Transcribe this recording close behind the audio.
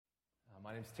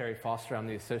My name is Terry Foster. I'm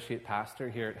the associate pastor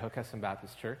here at Hookessin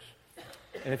Baptist Church.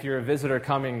 And if you're a visitor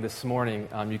coming this morning,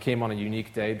 you came on a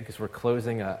unique day because we're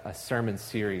closing a sermon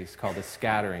series called The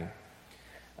Scattering.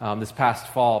 This past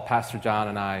fall, Pastor John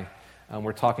and I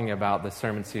were talking about the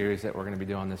sermon series that we're going to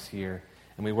be doing this year.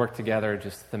 And we worked together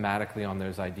just thematically on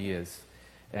those ideas.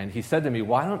 And he said to me,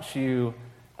 why don't you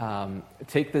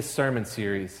take this sermon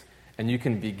series and you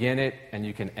can begin it and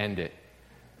you can end it.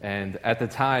 And at the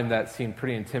time, that seemed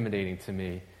pretty intimidating to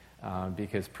me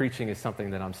because preaching is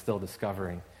something that I'm still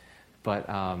discovering. But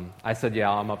I said, yeah,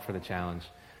 I'm up for the challenge.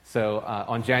 So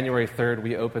on January 3rd,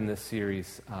 we opened this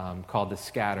series called The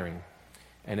Scattering.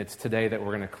 And it's today that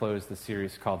we're going to close the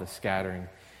series called The Scattering.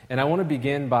 And I want to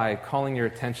begin by calling your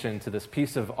attention to this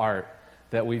piece of art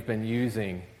that we've been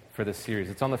using for this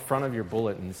series. It's on the front of your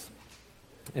bulletins.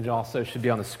 And it also should be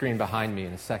on the screen behind me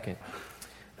in a second.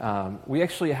 We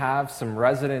actually have some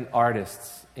resident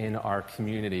artists in our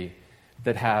community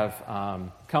that have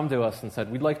come to us and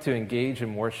said, we'd like to engage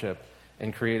in worship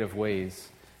in creative ways.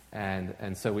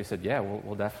 And so we said, yeah,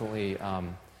 we'll definitely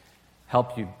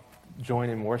help you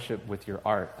join in worship with your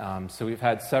art. So we've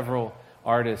had several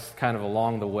artists kind of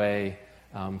along the way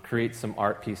create some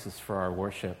art pieces for our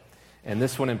worship. And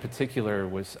this one in particular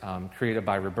was created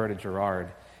by Roberta Gerard.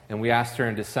 And we asked her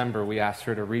in December,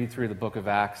 to read through the book of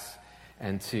Acts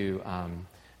and to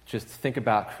just think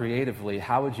about creatively,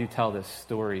 how would you tell this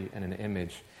story in an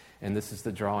image? And this is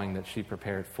the drawing that she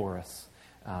prepared for us.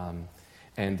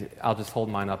 And I'll just hold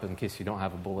mine up in case you don't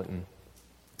have a bulletin.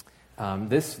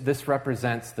 This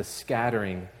represents the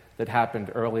scattering that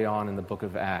happened early on in the book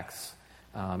of Acts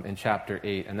in chapter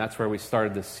 8. And that's where we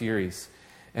started this series.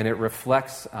 And it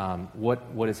reflects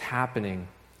what is happening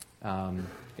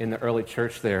in the early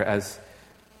church there as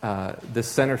the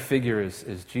center figure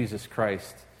is Jesus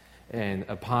Christ, and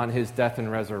upon his death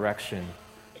and resurrection,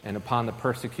 and upon the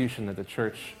persecution that the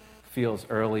church feels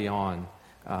early on,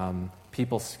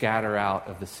 people scatter out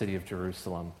of the city of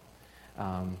Jerusalem.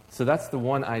 So that's the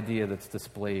one idea that's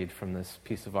displayed from this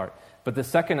piece of art. But the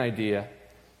second idea,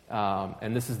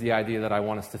 and this is the idea that I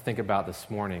want us to think about this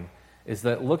morning, is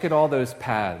that look at all those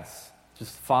paths.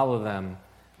 Just follow them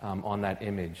on that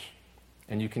image.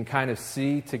 And you can kind of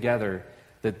see together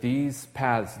that these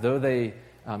paths, though they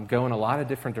go in a lot of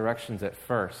different directions at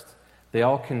first, they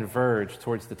all converge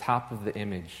towards the top of the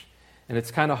image. And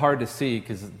it's kind of hard to see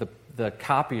because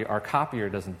our copier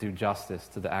doesn't do justice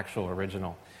to the actual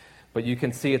original. But you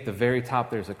can see at the very top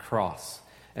there's a cross.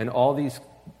 And all these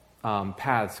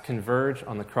paths converge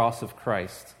on the cross of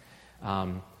Christ.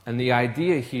 And the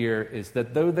idea here is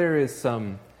that though there is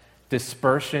some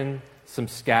dispersion, some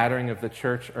scattering of the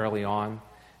church early on,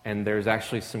 and there's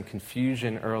actually some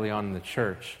confusion early on in the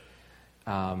church,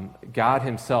 God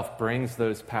himself brings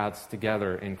those paths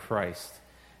together in Christ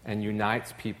and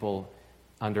unites people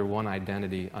under one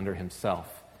identity, under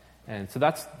himself. And so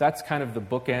that's kind of the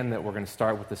bookend that we're going to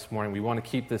start with this morning. We want to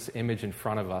keep this image in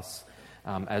front of us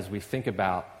as we think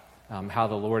about how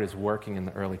the Lord is working in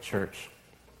the early church.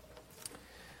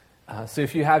 So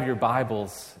if you have your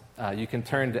Bibles, you can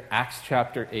turn to Acts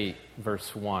chapter 8,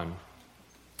 verse 1.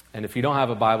 And if you don't have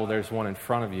a Bible, there's one in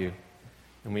front of you.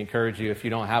 And we encourage you, if you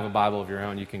don't have a Bible of your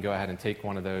own, you can go ahead and take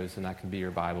one of those, and that can be your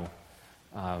Bible.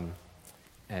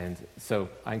 And so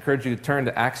I encourage you to turn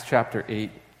to Acts chapter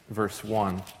 8, verse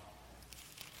 1.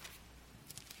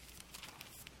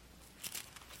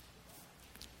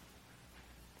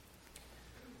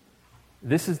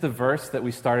 This is the verse that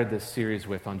we started this series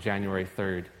with on January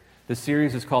 3rd. The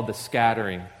series is called The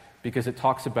Scattering because it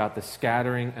talks about the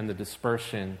scattering and the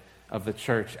dispersion of the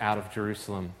church out of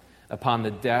Jerusalem upon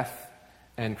the death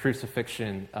and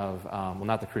crucifixion of,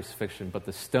 not the crucifixion, but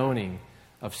the stoning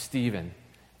of Stephen.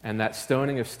 And that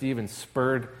stoning of Stephen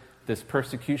spurred this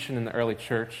persecution in the early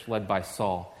church led by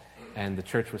Saul, and the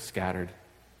church was scattered.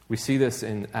 We see this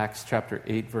in Acts chapter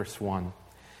 8, verse 1.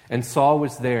 And Saul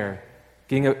was there,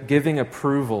 giving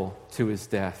approval to his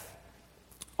death.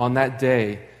 On that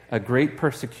day, a great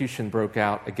persecution broke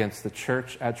out against the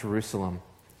church at Jerusalem,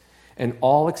 and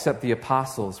all except the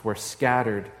apostles were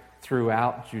scattered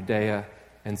throughout Judea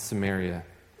and Samaria.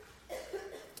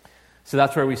 So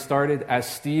that's where we started. As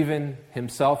Stephen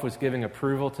himself was giving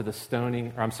approval to the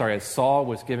stoning, as Saul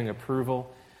was giving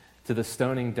approval to the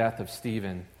stoning death of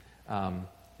Stephen,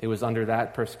 it was under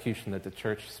that persecution that the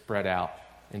church spread out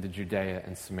into Judea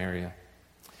and Samaria.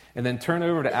 And then turn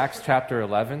over to Acts chapter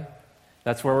 11.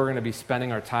 That's where we're going to be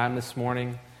spending our time this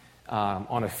morning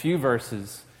on a few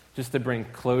verses just to bring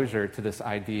closure to this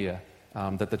idea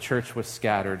that the church was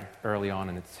scattered early on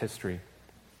in its history.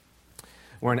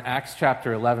 We're in Acts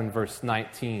chapter 11, verse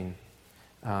 19.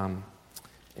 And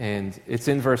And it's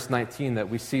in verse 19 that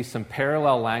we see some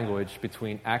parallel language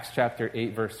between Acts chapter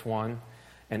 8, verse 1,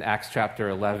 and Acts chapter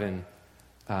 11,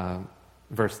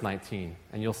 verse 19.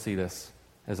 And you'll see this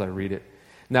as I read it.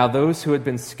 Now those who had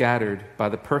been scattered by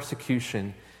the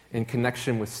persecution in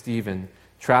connection with Stephen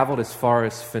traveled as far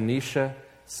as Phoenicia,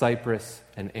 Cyprus,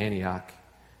 and Antioch,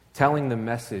 telling the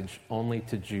message only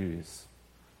to Jews.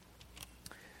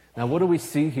 Now what do we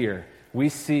see here? We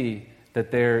see that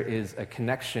there is a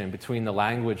connection between the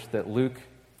language that Luke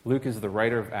is the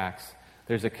writer of Acts.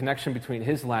 There's a connection between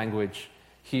his language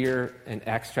here in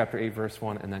Acts chapter 8, verse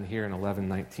 1, and then here in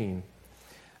 11:19.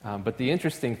 But the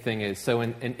interesting thing is, so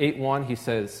in 8:1 he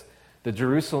says,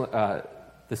 the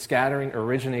scattering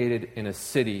originated in a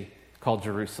city called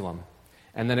Jerusalem,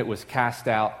 and then it was cast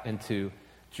out into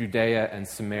Judea and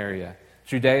Samaria.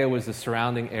 Judea was the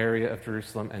surrounding area of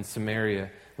Jerusalem, and Samaria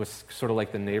was sort of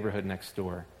like the neighborhood next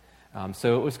door.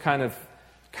 So it was kind of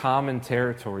common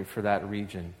territory for that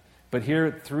region. But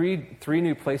here, three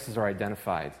new places are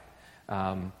identified.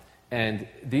 And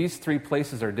these three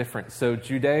places are different. So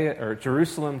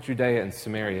Jerusalem, Judea, and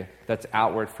Samaria, that's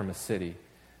outward from a city.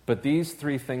 But these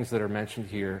three things that are mentioned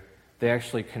here, they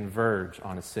actually converge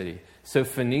on a city. So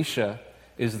Phoenicia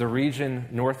is the region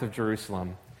north of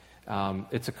Jerusalem.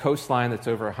 It's a coastline that's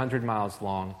over 100 miles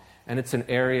long, and it's an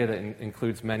area that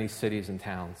includes many cities and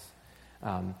towns.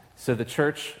 So the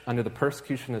church, under the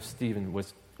persecution of Stephen,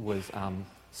 was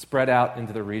spread out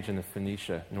into the region of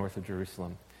Phoenicia, north of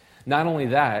Jerusalem. Not only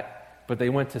that, but they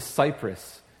went to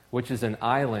Cyprus, which is an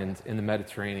island in the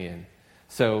Mediterranean.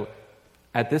 So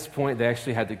at this point, they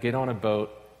actually had to get on a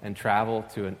boat and travel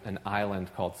to an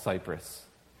island called Cyprus.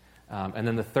 And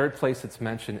then the third place that's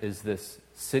mentioned is this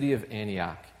city of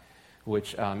Antioch,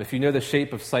 which, if you know the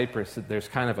shape of Cyprus, there's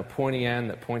kind of a pointy end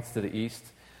that points to the east.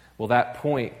 Well, that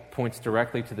point points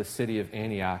directly to the city of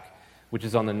Antioch, which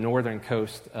is on the northern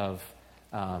coast of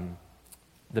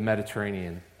the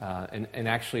Mediterranean. And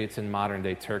actually, it's in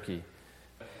modern-day Turkey.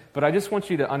 But I just want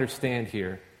you to understand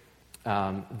here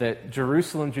that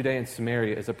Jerusalem, Judea, and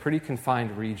Samaria is a pretty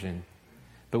confined region.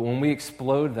 But when we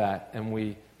explode that and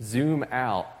we zoom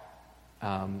out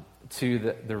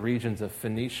to the regions of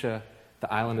Phoenicia,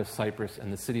 the island of Cyprus,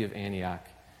 and the city of Antioch,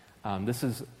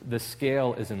 the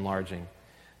scale is enlarging.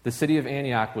 The city of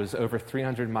Antioch was over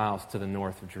 300 miles to the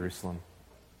north of Jerusalem.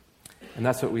 And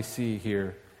that's what we see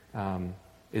here,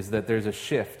 is that there's a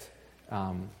shift.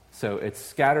 So it's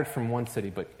scattered from one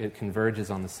city, but it converges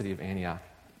on the city of Antioch.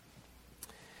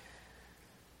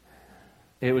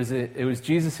 It was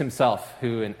Jesus himself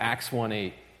who, in Acts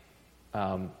 1:8,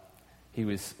 he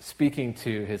was speaking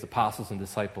to his apostles and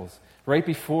disciples. Right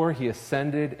before he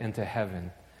ascended into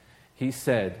heaven, he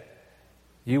said,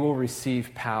 "You will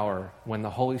receive power when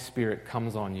the Holy Spirit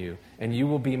comes on you, and you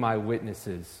will be my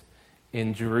witnesses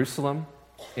in Jerusalem,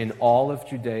 in all of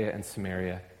Judea and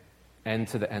Samaria, and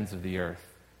to the ends of the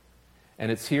earth."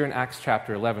 And it's here in Acts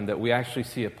chapter 11 that we actually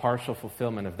see a partial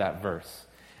fulfillment of that verse.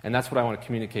 And that's what I want to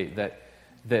communicate,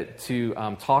 that to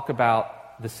talk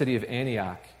about the city of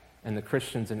Antioch and the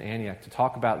Christians in Antioch, to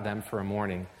talk about them for a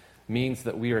morning, means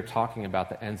that we are talking about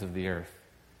the ends of the earth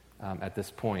at this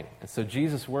point. And so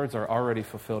Jesus' words are already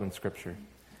fulfilled in Scripture.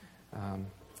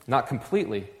 Not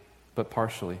completely, but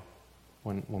partially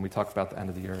when we talk about the end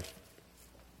of the earth.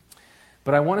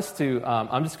 But I want us to,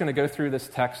 I'm just going to go through this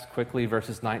text quickly,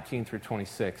 verses 19 through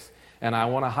 26, and I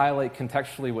want to highlight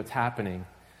contextually what's happening.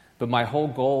 But my whole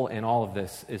goal in all of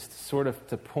this is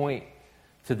to point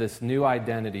to this new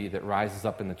identity that rises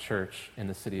up in the church in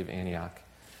the city of Antioch.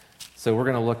 So we're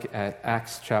going to look at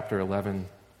Acts chapter 11.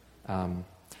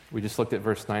 We just looked at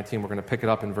verse 19. We're going to pick it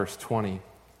up in verse 20.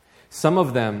 Some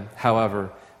of them,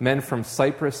 however, men from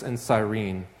Cyprus and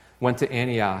Cyrene, went to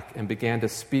Antioch and began to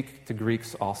speak to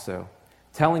Greeks also,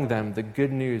 telling them the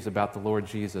good news about the Lord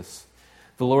Jesus.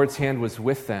 The Lord's hand was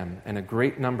with them, and a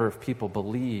great number of people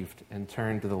believed and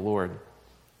turned to the Lord.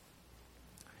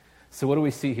 So what do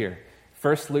we see here?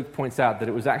 First, Luke points out that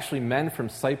it was actually men from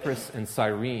Cyprus and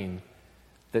Cyrene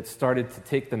that started to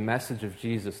take the message of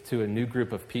Jesus to a new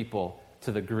group of people,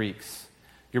 to the Greeks.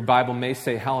 Your Bible may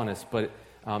say Hellenists, but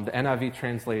the NIV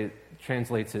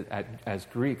translates it as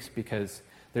Greeks because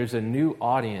there's a new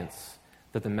audience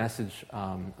that the message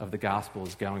of the gospel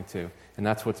is going to, and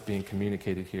that's what's being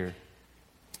communicated here.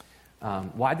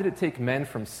 Why did it take men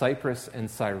from Cyprus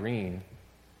and Cyrene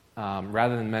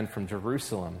rather than men from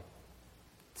Jerusalem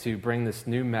to bring this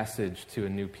new message to a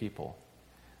new people?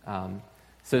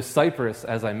 So Cyprus,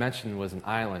 as I mentioned, was an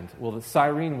island. Well,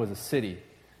 Cyrene was a city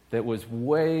that was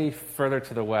way further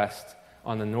to the west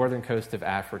on the northern coast of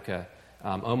Africa,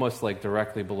 almost like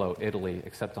directly below Italy,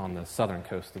 except on the southern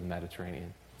coast of the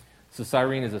Mediterranean. So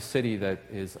Cyrene is a city that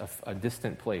is a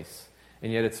distant place.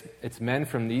 And yet it's men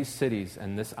from these cities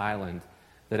and this island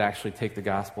that actually take the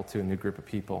gospel to a new group of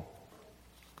people.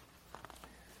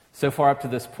 So far up to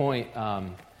this point,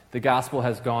 the gospel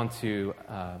has gone to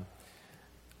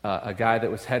a guy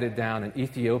that was headed down, an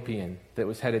Ethiopian that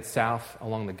was headed south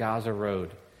along the Gaza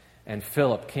Road. And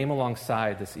Philip came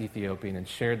alongside this Ethiopian and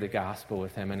shared the gospel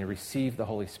with him, and he received the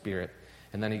Holy Spirit.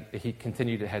 And then he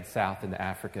continued to head south into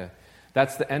Africa.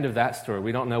 That's the end of that story.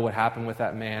 We don't know what happened with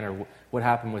that man or what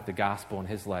happened with the gospel in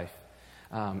his life.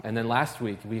 And then last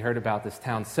week, we heard about this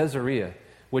town, Caesarea,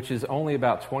 which is only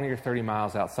about 20 or 30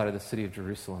 miles outside of the city of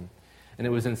Jerusalem. And it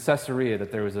was in Caesarea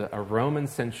that there was a Roman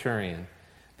centurion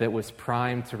that was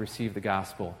primed to receive the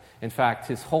gospel. In fact,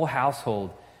 his whole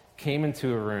household came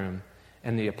into a room,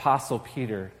 and the Apostle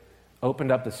Peter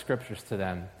opened up the scriptures to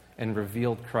them and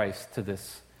revealed Christ to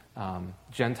this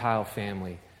Gentile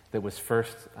family that was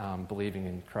first believing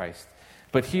in Christ.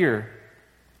 But here,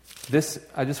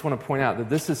 I just want to point out that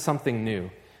this is something new.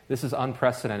 This is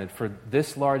unprecedented for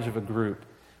this large of a group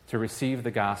to receive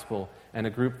the gospel, and a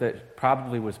group that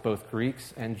probably was both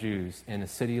Greeks and Jews in a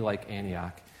city like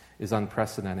Antioch is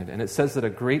unprecedented. And it says that a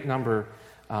great number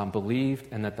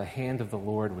believed and that the hand of the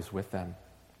Lord was with them.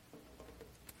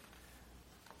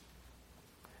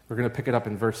 We're going to pick it up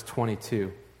in verse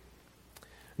 22.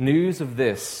 News of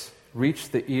this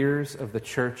reached the ears of the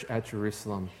church at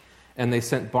Jerusalem, and they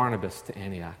sent Barnabas to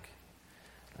Antioch.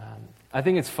 I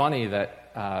think it's funny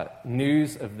that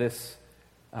news of this,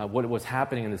 what was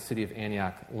happening in the city of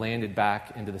Antioch, landed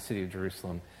back into the city of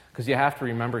Jerusalem. Because you have to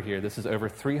remember here, this is over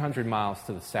 300 miles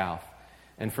to the south.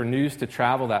 And for news to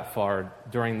travel that far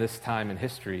during this time in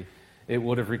history, it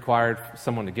would have required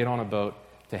someone to get on a boat,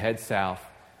 to head south,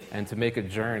 and to make a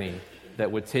journey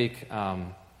that would take, I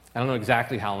don't know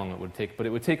exactly how long it would take, but it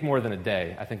would take more than a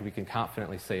day. I think we can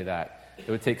confidently say that. It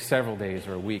would take several days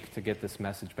or a week to get this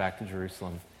message back to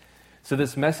Jerusalem. So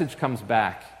this message comes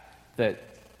back that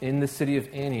in the city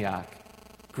of Antioch,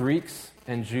 Greeks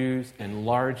and Jews and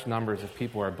large numbers of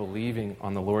people are believing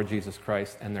on the Lord Jesus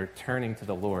Christ, and they're turning to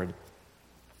the Lord.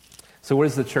 So what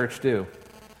does the church do?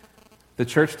 The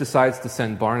church decides to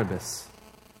send Barnabas.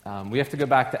 We have to go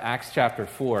back to Acts chapter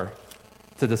 4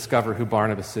 to discover who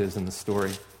Barnabas is in the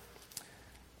story.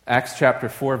 Acts chapter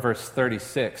 4, verse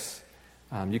 36.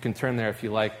 You can turn there if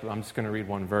you like, but I'm just going to read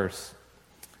one verse.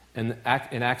 In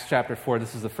Acts chapter 4,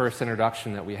 this is the first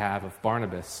introduction that we have of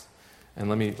Barnabas. And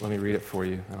let me read it for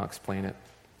you, and I'll explain it.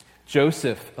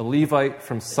 Joseph, a Levite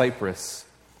from Cyprus,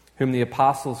 whom the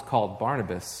apostles called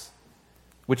Barnabas,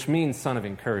 which means son of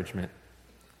encouragement,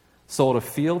 sold a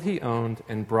field he owned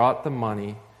and brought the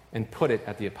money and put it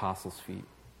at the apostles' feet.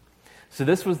 So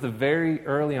this was the very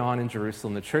early on in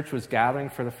Jerusalem. The church was gathering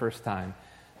for the first time.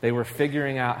 They were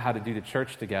figuring out how to do the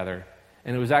church together.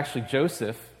 And it was actually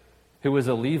Joseph, who was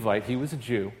a Levite. He was a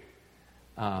Jew,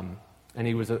 and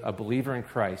he was a believer in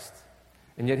Christ.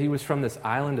 And yet he was from this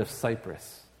island of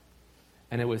Cyprus.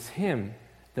 And it was him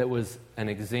that was an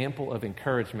example of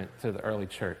encouragement to the early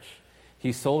church.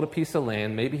 He sold a piece of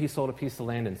land. Maybe he sold a piece of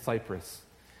land in Cyprus.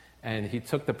 And he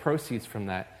took the proceeds from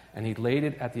that, and he laid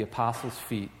it at the apostles'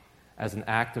 feet as an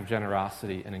act of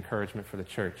generosity and encouragement for the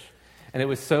church. And it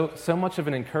was so much of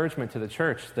an encouragement to the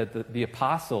church that the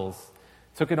apostles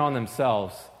took it on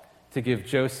themselves to give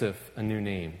Joseph a new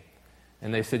name.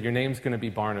 And they said, your name's going to be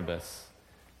Barnabas.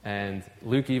 And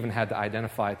Luke even had to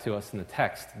identify to us in the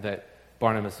text that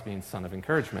Barnabas means son of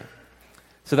encouragement.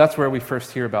 So that's where we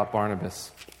first hear about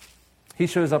Barnabas. He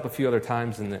shows up a few other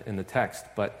times in the text,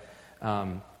 but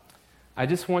I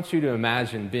just want you to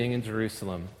imagine being in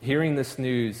Jerusalem, hearing this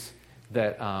news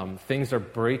that things are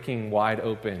breaking wide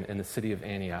open in the city of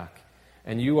Antioch,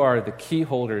 and you are the key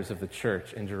holders of the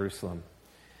church in Jerusalem.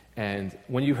 And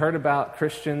when you heard about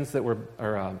Christians that were,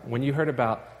 when you heard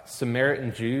about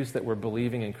Samaritan Jews that were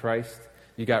believing in Christ,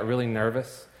 you got really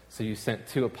nervous, so you sent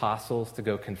 2 apostles to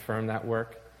go confirm that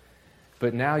work.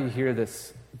 But now you hear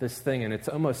this thing, and it's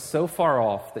almost so far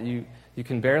off that you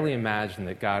can barely imagine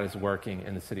that God is working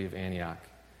in the city of Antioch.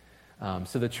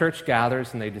 So the church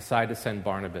gathers, and they decide to send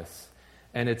Barnabas.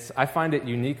 And I find it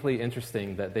uniquely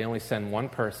interesting that they only send one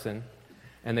person,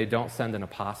 and they don't send an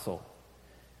apostle.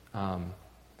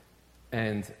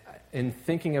 And in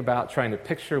thinking about trying to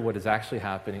picture what is actually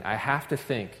happening, I have to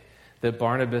think that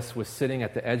Barnabas was sitting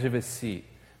at the edge of his seat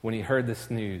when he heard this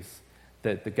news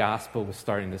that the gospel was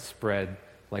starting to spread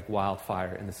like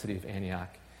wildfire in the city of Antioch.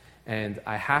 And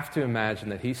I have to imagine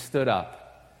that he stood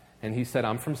up and he said,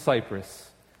 I'm from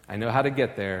Cyprus. I know how to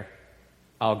get there.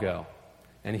 I'll go.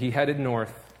 And he headed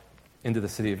north into the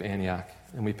city of Antioch.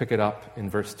 And we pick it up in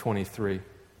verse 23.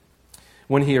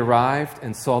 When he arrived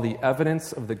and saw the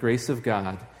evidence of the grace of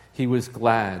God, he was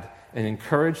glad and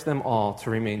encouraged them all to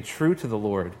remain true to the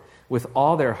Lord with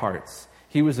all their hearts.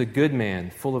 He was a good man,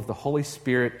 full of the Holy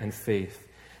Spirit and faith,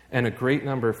 and a great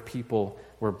number of people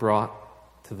were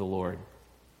brought to the Lord.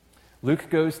 Luke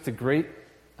goes to great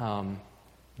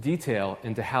detail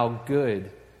into how good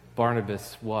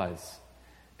Barnabas was.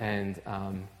 And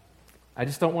I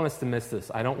just don't want us to miss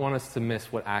this. I don't want us to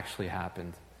miss what actually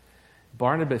happened.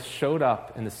 Barnabas showed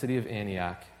up in the city of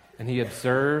Antioch, and he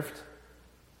observed.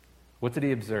 What did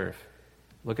he observe?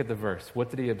 Look at the verse. What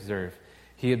did he observe?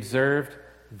 He observed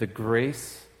the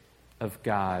grace of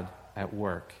God at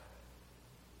work.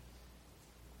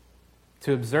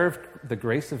 To observe the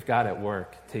grace of God at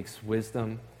work takes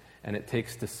wisdom, and it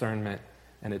takes discernment,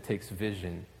 and it takes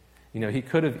vision. You know, he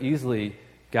could have easily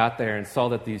got there and saw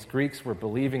that these Greeks were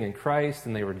believing in Christ,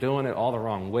 and they were doing it all the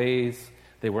wrong ways.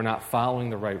 They were not following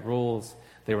the right rules.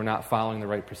 They were not following the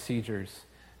right procedures.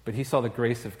 But he saw the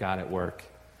grace of God at work.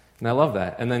 And I love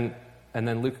that. And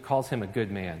then Luke calls him a good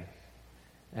man.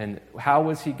 And how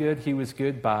was he good? He was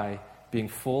good by being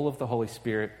full of the Holy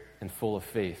Spirit and full of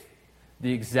faith.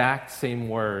 The exact same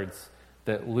words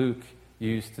that Luke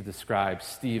used to describe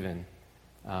Stephen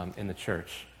in the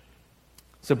church.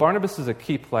 So Barnabas is a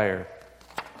key player.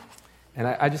 And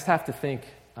I just have to think,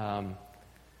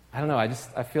 I don't know,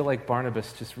 I feel like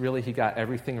Barnabas just really, he got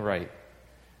everything right.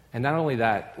 And not only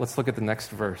that, let's look at the next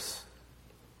verse.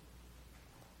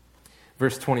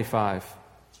 Verse 25.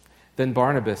 Then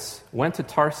Barnabas went to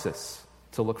Tarsus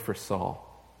to look for Saul.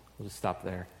 We'll just stop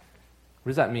there. What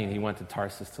does that mean, he went to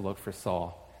Tarsus to look for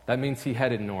Saul? That means he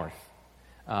headed north.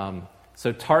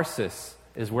 So Tarsus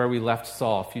is where we left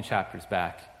Saul a few chapters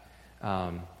back.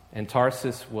 And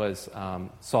Tarsus was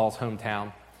Saul's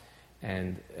hometown,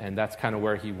 and that's kind of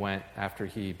where he went after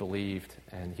he believed,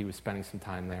 and he was spending some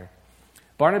time there.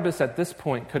 Barnabas, at this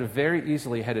point, could have very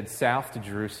easily headed south to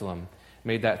Jerusalem,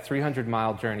 made that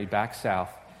 300-mile journey back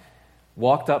south,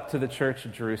 walked up to the church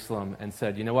of Jerusalem and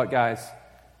said, you know what, guys?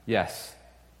 Yes,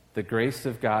 the grace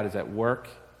of God is at work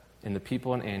in the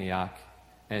people in Antioch,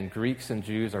 and Greeks and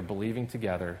Jews are believing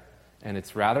together, and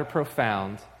it's rather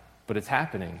profound, but it's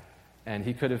happening. And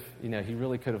he could have, he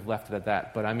really could have left it at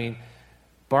that. But I mean,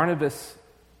 Barnabas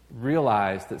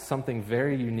realized that something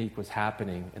very unique was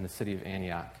happening in the city of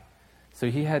Antioch. So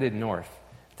he headed north.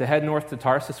 To head north to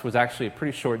Tarsus was actually a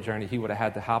pretty short journey. He would have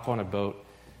had to hop on a boat,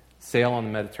 sail on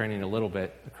the Mediterranean a little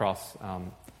bit across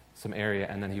some area,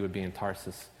 and then he would be in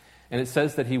Tarsus. And it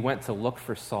says that he went to look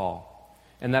for Saul.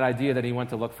 And that idea that he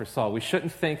went to look for Saul, we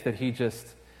shouldn't think that he just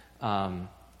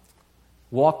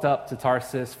walked up to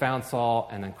Tarsus, found Saul,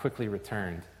 and then quickly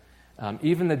returned.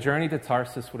 Even the journey to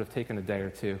Tarsus would have taken a day or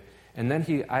two. And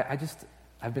then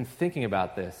I've been thinking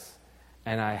about this,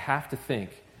 and I have to think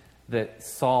that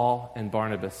Saul and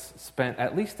Barnabas spent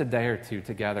at least a day or two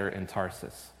together in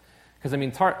Tarsus.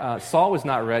 Because, Saul was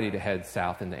not ready to head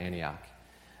south into Antioch.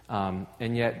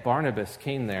 And yet Barnabas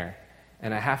came there,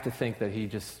 and I have to think that he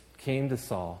just came to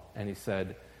Saul, and he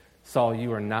said, Saul,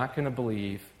 you are not going to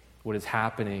believe what is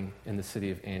happening in the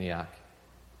city of Antioch.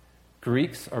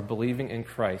 Greeks are believing in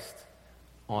Christ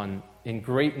in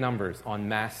great numbers, on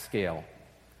mass scale.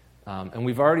 And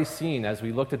we've already seen, as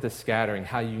we looked at this scattering,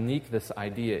 how unique this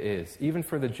idea is, even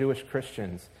for the Jewish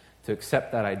Christians to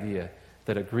accept that idea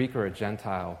that a Greek or a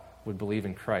Gentile would believe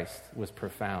in Christ was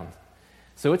profound.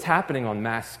 So it's happening on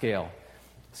mass scale.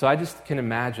 So I just can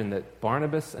imagine that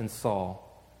Barnabas and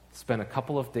Saul spent a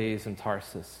couple of days in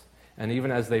Tarsus, and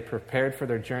even as they prepared for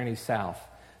their journey south,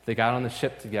 they got on the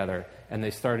ship together and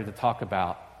they started to talk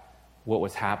about what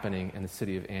was happening in the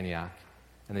city of Antioch,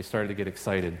 and they started to get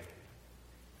excited.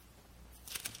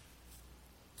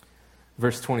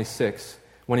 Verse 26,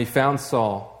 when he found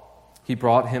Saul, he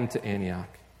brought him to Antioch.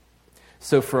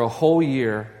 So for a whole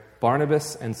year,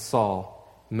 Barnabas and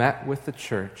Saul met with the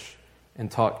church and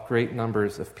taught great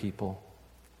numbers of people.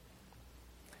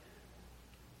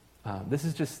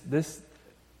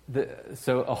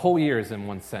 So a whole year is in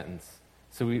one sentence.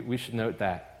 So we should note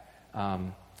that.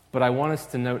 But I want us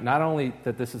to note not only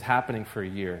that this is happening for a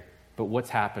year, but what's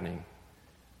happening.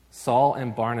 Saul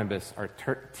and Barnabas are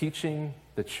teaching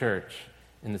the church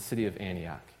in the city of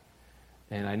Antioch.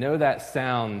 And I know that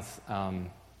sounds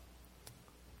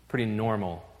pretty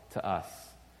normal to us,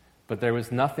 but there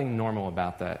was nothing normal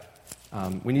about that.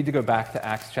 We need to go back to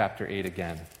Acts chapter 8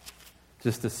 again,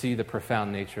 just to see the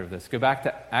profound nature of this. Go back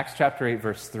to Acts chapter 8,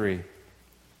 verse 3,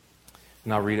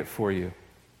 and I'll read it for you.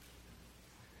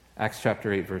 Acts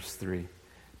chapter 8, verse 3.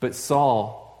 But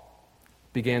Saul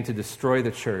began to destroy the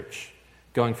church,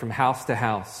 going from house to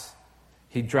house.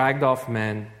 He dragged off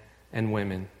men and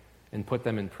women and put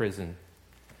them in prison.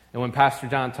 And when Pastor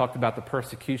John talked about the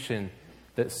persecution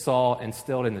that Saul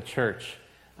instilled in the church,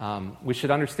 we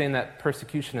should understand that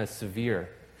persecution as severe.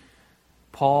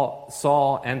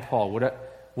 Saul and Paul,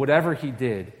 whatever he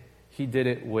did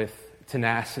it with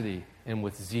tenacity and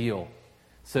with zeal.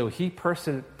 So he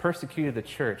persecuted the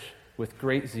church with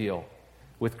great zeal,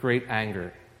 with great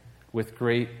anger, with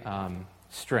great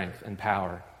strength and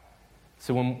power.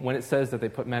 So when it says that they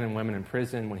put men and women in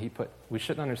prison, we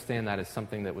shouldn't understand that as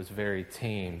something that was very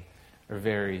tame or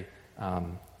very,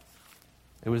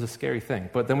 it was a scary thing.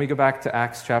 But then we go back to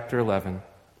Acts chapter 11,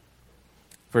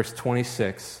 verse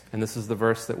 26, and this is the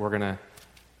verse that we're going to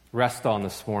rest on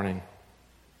this morning.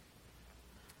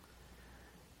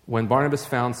 When Barnabas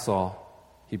found Saul,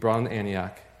 he brought him to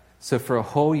Antioch. So for a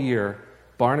whole year,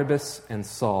 Barnabas and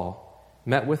Saul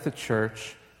met with the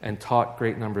church and taught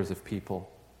great numbers of people.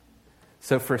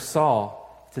 So for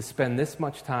Saul to spend this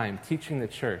much time teaching the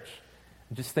church,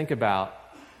 just think about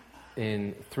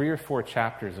in 3 or 4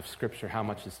 chapters of Scripture how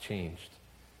much has changed.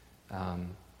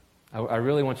 I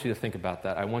really want you to think about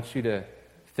that. I want you to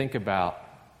think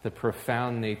about the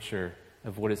profound nature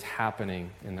of what is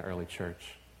happening in the early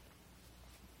church.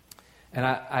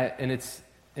 And it's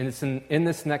in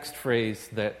this next phrase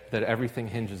that everything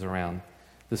hinges around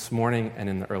this morning and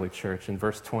in the early church. In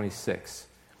verse 26,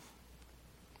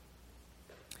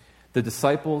 the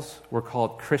disciples were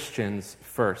called Christians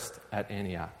first at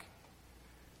Antioch.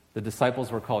 The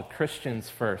disciples were called Christians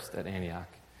first at Antioch.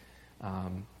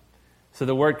 So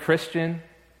the word Christian,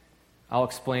 I'll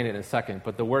explain it in a second,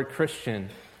 but the word Christian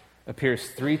appears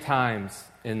 3 times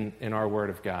in our Word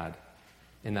of God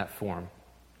in that form.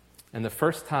 And the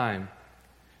first time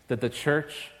that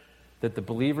the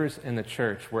believers in the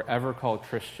church were ever called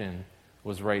Christian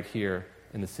was right here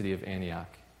in the city of Antioch.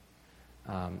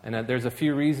 And there's a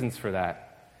few reasons for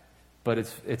that, but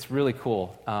it's really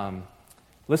cool.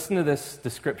 Listen to this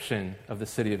description of the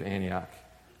city of Antioch,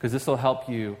 because this will help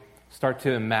you start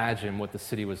to imagine what the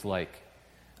city was like.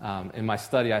 In my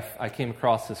study, I came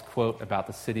across this quote about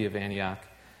the city of Antioch,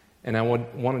 and I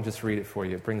want to just read it for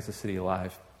you. It brings the city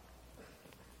alive.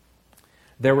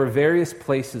 There were various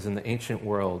places in the ancient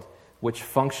world which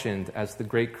functioned as the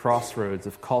great crossroads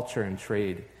of culture and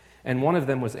trade, and one of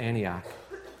them was Antioch.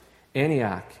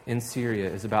 Antioch in Syria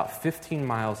is about 15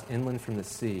 miles inland from the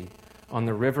sea, on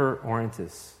the river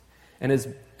Orontes. And as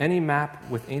any map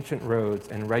with ancient roads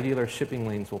and regular shipping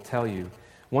lanes will tell you,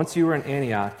 once you were in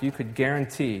Antioch, you could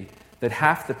guarantee that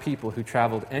half the people who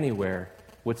traveled anywhere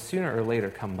would sooner or later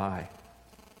come by.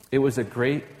 It was a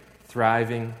great,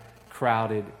 thriving,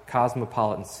 crowded,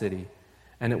 cosmopolitan city,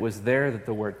 and it was there that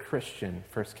the word Christian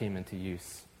first came into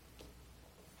use.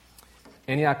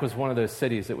 Antioch was one of those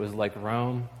cities. It was like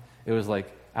Rome, it was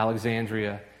like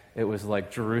Alexandria, it was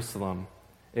like Jerusalem.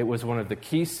 It was one of the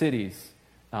key cities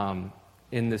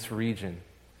in this region,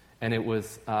 and it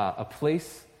was a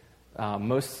place,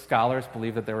 most scholars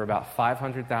believe that there were about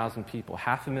 500,000 people,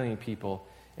 500,000 people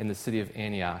in the city of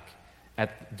Antioch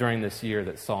during this year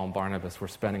that Saul and Barnabas were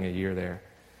spending a year there.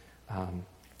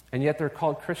 And yet they're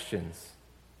called Christians,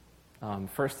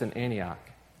 first in Antioch.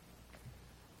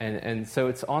 And so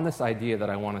it's on this idea that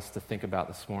I want us to think about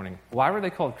this morning. Why were they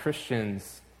called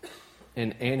Christians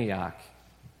in Antioch,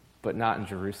 but not in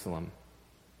Jerusalem?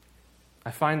 I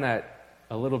find that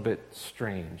a little bit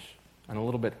strange and a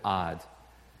little bit odd.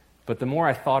 But the more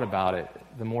I thought about it,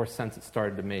 the more sense it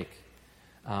started to make.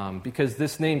 Because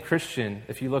this name Christian,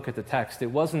 if you look at the text,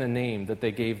 it wasn't a name that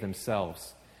they gave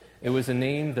themselves. It was a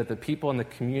name that the people in the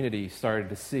community started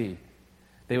to see.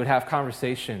 They would have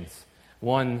conversations.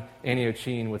 One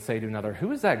Antiochian would say to another,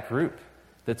 "Who is that group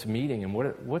that's meeting, and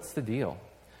what's the deal?"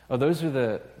 "Oh, those are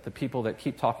the people that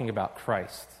keep talking about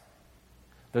Christ.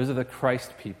 Those are the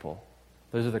Christ people.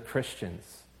 Those are the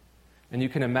Christians." And you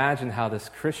can imagine how this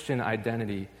Christian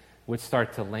identity would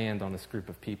start to land on this group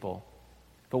of people.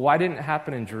 But why didn't it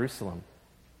happen in Jerusalem?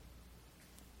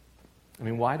 I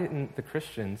mean, why didn't the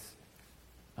Christians,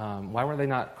 why were they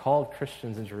not called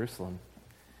Christians in Jerusalem?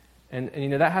 And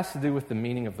that has to do with the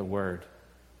meaning of the word.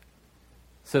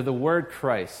 So the word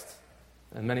Christ,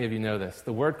 and many of you know this,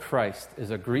 the word Christ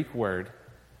is a Greek word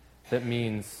that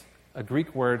means, a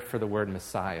Greek word for the word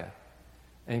Messiah.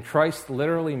 And Christ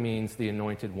literally means the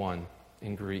anointed one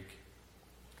in Greek.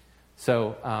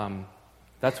 So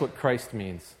that's what Christ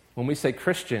means. When we say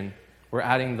Christian, we're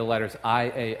adding the letters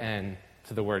I-A-N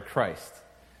to the word Christ.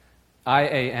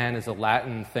 I-A-N is a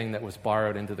Latin thing that was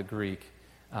borrowed into the Greek.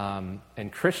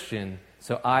 And Christian,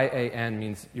 so I-A-N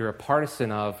means you're a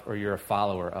partisan of or you're a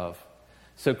follower of.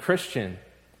 So Christian,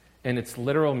 in its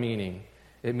literal meaning,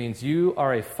 it means you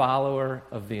are a follower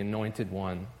of the anointed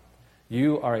one.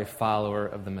 You are a follower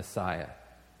of the Messiah.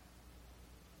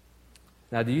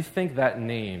 Now, do you think that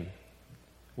name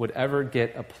would ever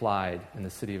get applied in the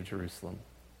city of Jerusalem?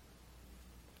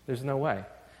 There's no way.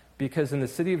 Because in the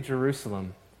city of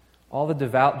Jerusalem, all the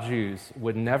devout Jews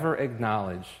would never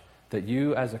acknowledge that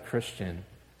you as a Christian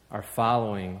are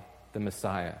following the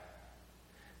Messiah.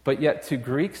 But yet to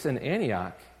Greeks in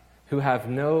Antioch who have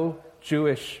no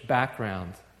Jewish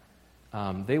background,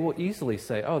 they will easily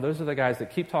say, oh, those are the guys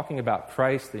that keep talking about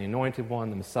Christ, the Anointed One,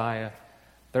 the Messiah.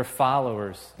 They're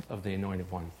followers of the Anointed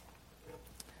One.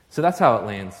 So that's how it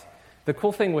lands. The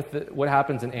cool thing with what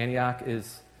happens in Antioch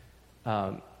is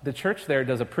the church there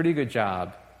does a pretty good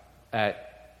job at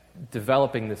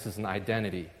developing this as an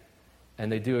identity.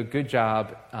 And they do a good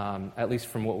job, at least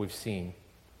from what we've seen.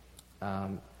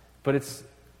 But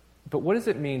what does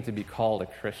it mean to be called a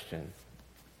Christian?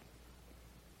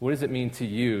 What does it mean to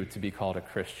you to be called a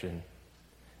Christian?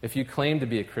 If you claim to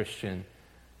be a Christian,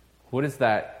 what does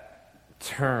that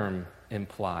term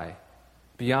imply?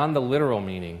 Beyond the literal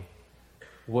meaning,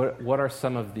 what are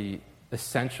some of the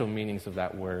essential meanings of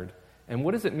that word? And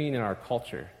what does it mean in our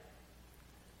culture?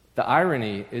 The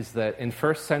irony is that in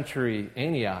first century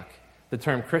Antioch, the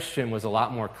term Christian was a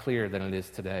lot more clear than it is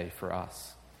today for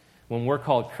us. When we're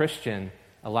called Christian,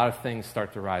 a lot of things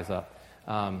start to rise up.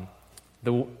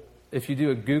 If you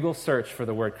do a Google search for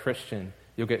the word Christian,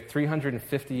 you'll get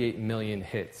 358 million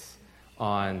hits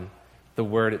on the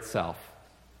word itself.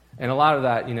 And a lot of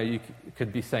that, you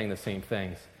could be saying the same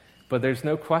things. But there's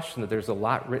no question that there's a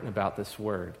lot written about this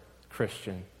word,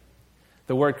 Christian.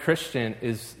 The word Christian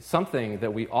is something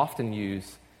that we often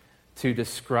use to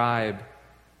describe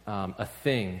a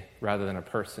thing rather than a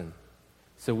person.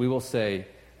 So we will say,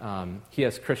 he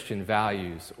has Christian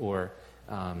values, or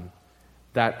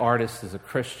that artist is a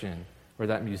Christian, or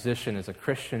that musician is a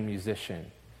Christian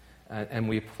musician. And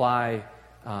we apply,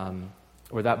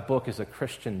 or that book is a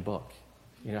Christian book.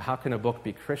 How can a book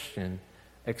be Christian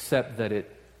except that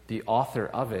the author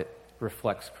of it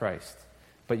reflects Christ?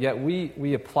 But yet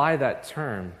we apply that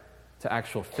term to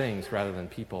actual things rather than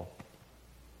people.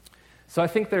 So I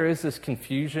think there is this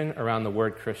confusion around the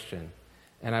word Christian.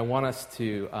 And I want us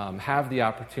to have the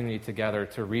opportunity together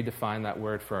to redefine that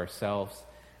word for ourselves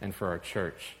and for our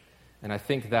church. And I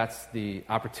think that's the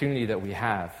opportunity that we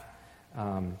have.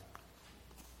 And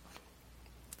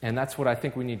that's what I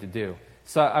think we need to do.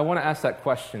 So I want to ask that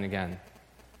question again.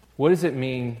 What does it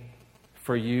mean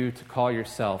for you to call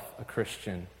yourself a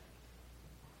Christian?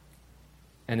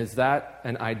 And is that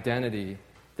an identity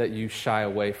that you shy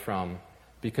away from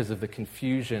because of the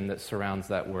confusion that surrounds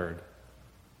that word?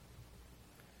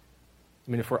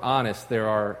 I mean, if we're honest, there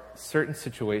are certain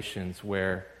situations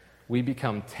where we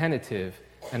become tentative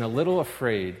and a little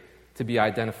afraid to be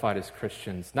identified as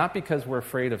Christians, not because we're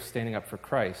afraid of standing up for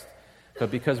Christ,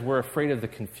 but because we're afraid of the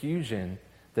confusion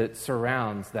that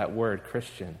surrounds that word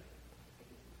Christian.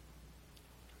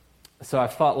 So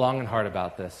I've thought long and hard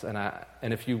about this,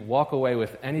 and if you walk away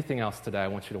with anything else today, I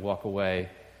want you to walk away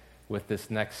with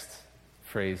this next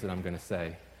phrase that I'm going to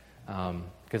say,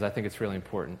 because I think it's really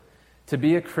important. To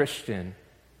be a Christian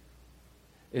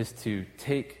is to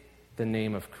take the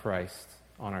name of Christ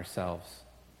on ourselves.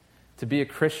 To be a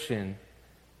Christian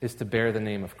is to bear the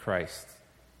name of Christ.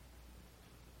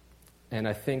 And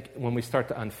I think when we start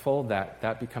to unfold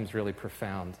that becomes really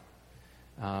profound.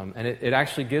 And it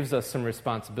actually gives us some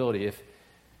responsibility.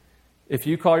 If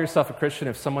you call yourself a Christian,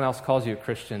 if someone else calls you a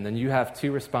Christian, then you have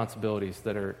two responsibilities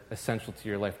that are essential to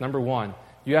your life. Number one,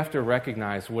 you have to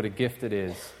recognize what a gift it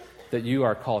is that you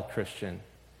are called Christian.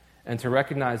 And to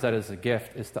recognize that as a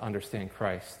gift is to understand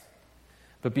Christ.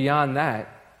 But beyond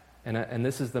that, and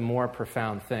this is the more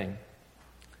profound thing,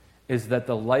 is that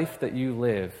the life that you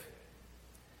live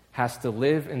has to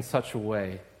live in such a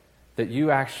way that you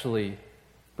actually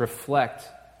reflect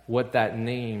what that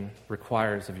name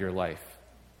requires of your life.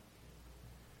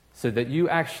 So that you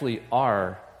actually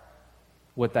are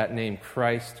what that name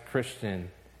Christ,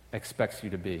 Christian, expects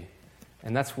you to be.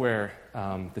 And that's where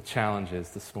the challenge is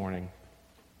this morning.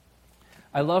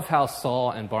 I love how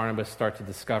Saul and Barnabas start to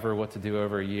discover what to do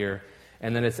over a year.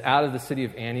 And then it's out of the city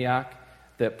of Antioch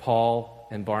that Paul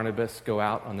and Barnabas go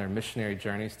out on their missionary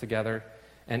journeys together.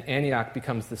 And Antioch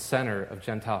becomes the center of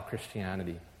Gentile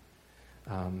Christianity.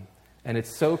 And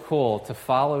it's so cool to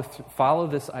follow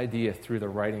this idea through the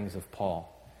writings of Paul.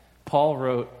 Paul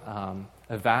wrote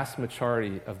a vast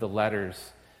majority of the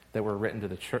letters that were written to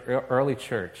the early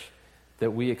church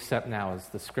that we accept now as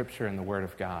the Scripture and the Word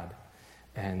of God.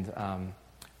 And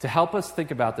to help us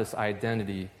think about this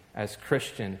identity as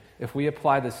Christian, if we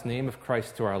apply this name of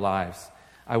Christ to our lives,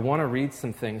 I want to read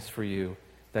some things for you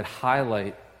that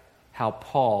highlight how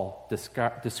Paul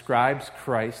describes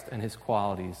Christ and his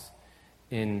qualities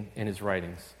in his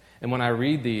writings. And when I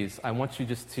read these, I want you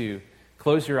just to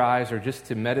close your eyes or just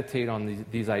to meditate on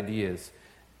these ideas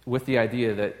with the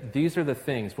idea that these are the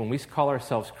things, when we call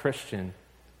ourselves Christian,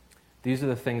 these are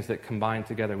the things that combined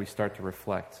together we start to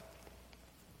reflect.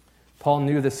 Paul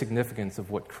knew the significance of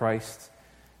what Christ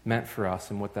meant for us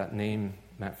and what that name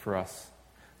meant for us.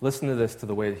 Listen to this, to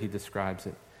the way that he describes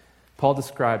it. Paul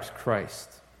describes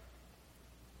Christ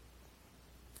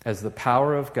as the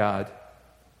power of God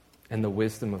and the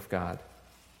wisdom of God.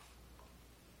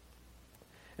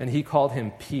 And he called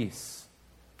him peace,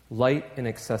 light and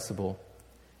accessible,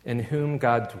 in whom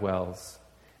God dwells,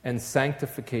 and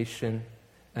sanctification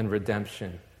and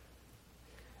redemption,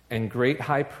 and great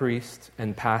high priest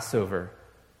and Passover,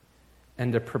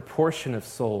 and a proportion of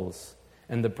souls,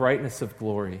 and the brightness of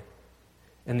glory,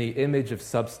 and the image of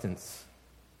substance,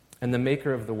 and the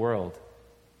maker of the world.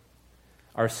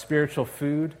 Our spiritual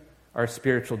food, our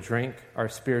spiritual drink, our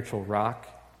spiritual rock,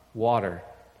 water,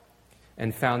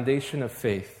 and foundation of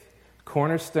faith,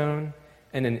 cornerstone,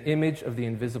 and an image of the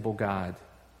invisible God,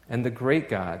 and the great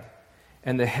God,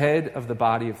 and the head of the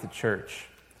body of the church,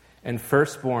 and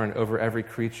firstborn over every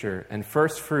creature, and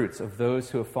firstfruits of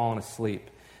those who have fallen asleep,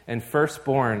 and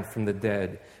firstborn from the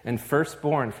dead, and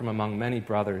firstborn from among many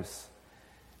brothers,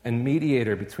 and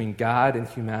mediator between God and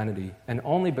humanity, and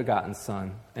only begotten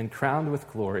Son, and crowned with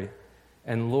glory,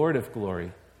 and Lord of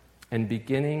glory, and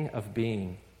beginning of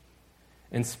being.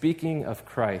 And speaking of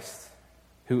Christ,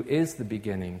 who is the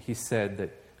beginning, he said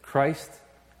that Christ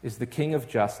is the King of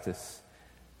justice,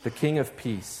 the King of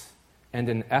peace, and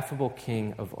an ineffable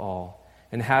King of all,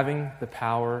 and having the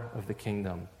power of the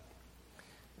kingdom.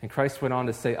 And Christ went on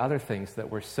to say other things that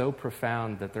were so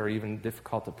profound that they're even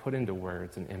difficult to put into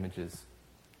words and images.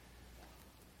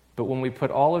 But when we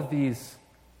put all of these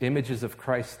images of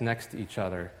Christ next to each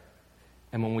other,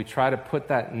 and when we try to put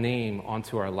that name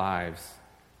onto our lives,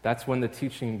 that's when the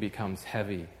teaching becomes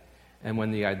heavy, and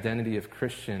when the identity of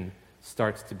Christian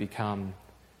starts to become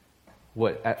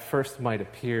what at first might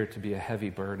appear to be a heavy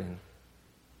burden.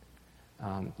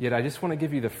 Yet I just want to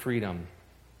give you the freedom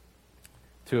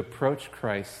to approach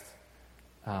Christ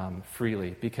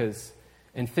freely, because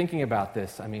in thinking about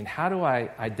this, I mean, how do I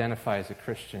identify as a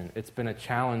Christian? It's been a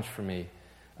challenge for me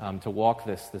to walk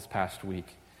this past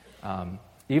week.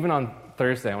 Even on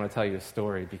Thursday, I want to tell you a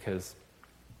story, because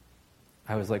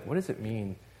I was like, what does it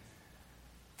mean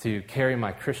to carry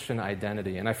my Christian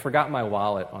identity? And I forgot my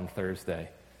wallet on Thursday.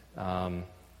 And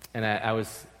I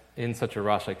was in such a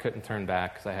rush, I couldn't turn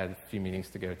back because I had a few meetings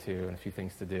to go to and a few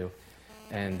things to do.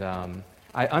 And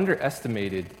I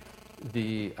underestimated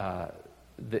the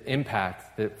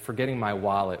impact that forgetting my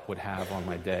wallet would have on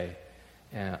my day.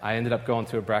 And I ended up going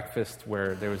to a breakfast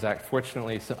where there was,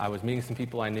 fortunately, I was meeting some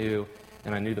people I knew,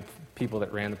 and I knew the people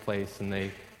that ran the place, and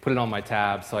they put it on my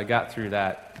tab, so I got through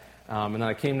that. And then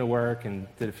I came to work and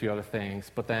did a few other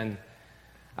things. But then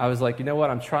I was like, you know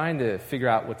what? I'm trying to figure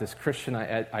out what this Christian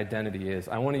identity is.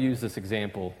 I want to use this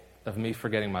example of me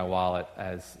forgetting my wallet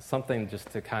as something just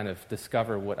to kind of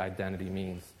discover what identity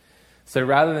means. So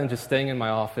rather than just staying in my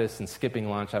office and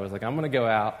skipping lunch, I was like, I'm going to go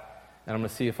out and I'm going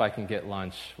to see if I can get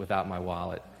lunch without my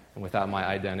wallet and without my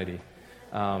identity.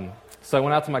 So I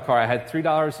went out to my car. I had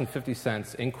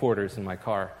 $3.50 in quarters in my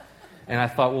car. And I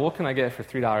thought, well, what can I get for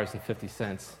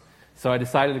 $3.50? So I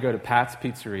decided to go to Pat's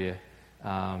Pizzeria,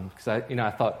 because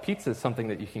I thought pizza is something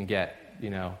that you can get,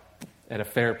 at a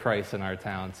fair price in our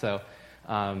town. So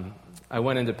I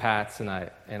went into Pat's and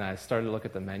I started to look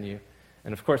at the menu.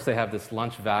 And of course, they have this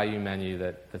lunch value menu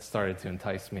that started to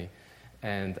entice me.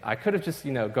 And I could have just,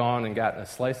 gone and gotten a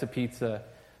slice of pizza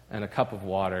and a cup of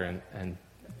water and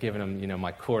given them,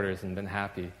 my quarters and been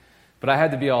happy. But I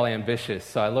had to be all ambitious,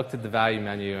 so I looked at the value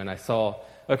menu and I saw,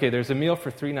 okay, there's a meal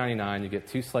for $3.99. You get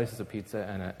 2 slices of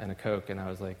pizza and a Coke, and I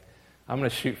was like, I'm going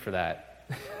to shoot for that.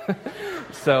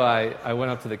 So I went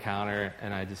up to the counter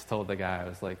and I just told the guy, I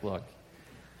was like, look,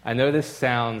 I know this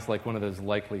sounds like one of those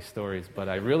likely stories, but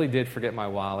I really did forget my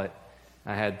wallet.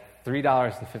 I had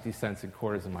 $3.50 in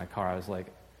quarters in my car. I was like,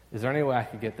 is there any way I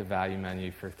could get the value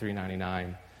menu for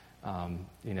 $3.99,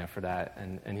 for that?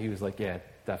 And he was like, yeah,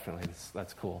 definitely,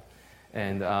 that's cool.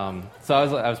 And so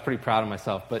I was pretty proud of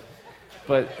myself.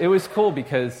 But it was cool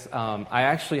because I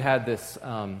actually had this,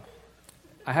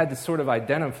 I had to sort of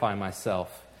identify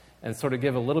myself and sort of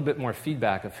give a little bit more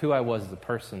feedback of who I was as a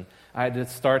person. I had to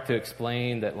start to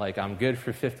explain that, like, I'm good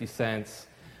for 50 cents.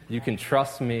 You can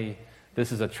trust me.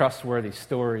 This is a trustworthy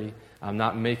story. I'm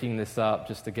not making this up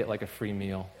just to get, like, a free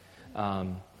meal.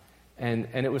 And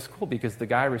it was cool because the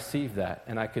guy received that,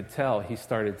 and I could tell he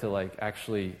started to, like,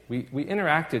 actually, we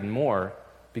interacted more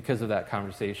because of that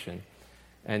conversation.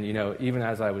 And, even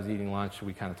as I was eating lunch,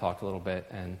 we kind of talked a little bit,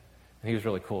 and And he was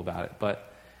really cool about it.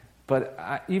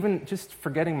 But even just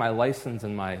forgetting my license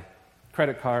and my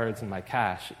credit cards and my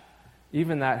cash,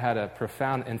 even that had a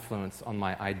profound influence on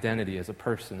my identity as a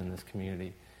person in this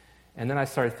community. And then I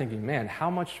started thinking, man, how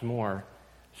much more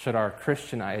should our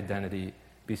Christian identity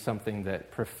be something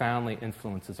that profoundly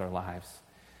influences our lives?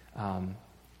 And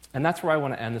that's where I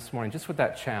want to end this morning, just with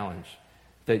that challenge,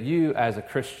 that you as a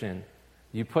Christian,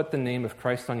 you put the name of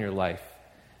Christ on your life.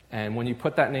 And when you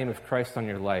put that name of Christ on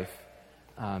your life,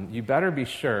 you better be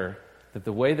sure that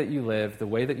the way that you live, the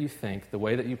way that you think, the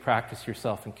way that you practice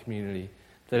yourself in community,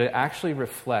 that it actually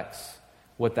reflects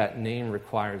what that name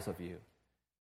requires of you.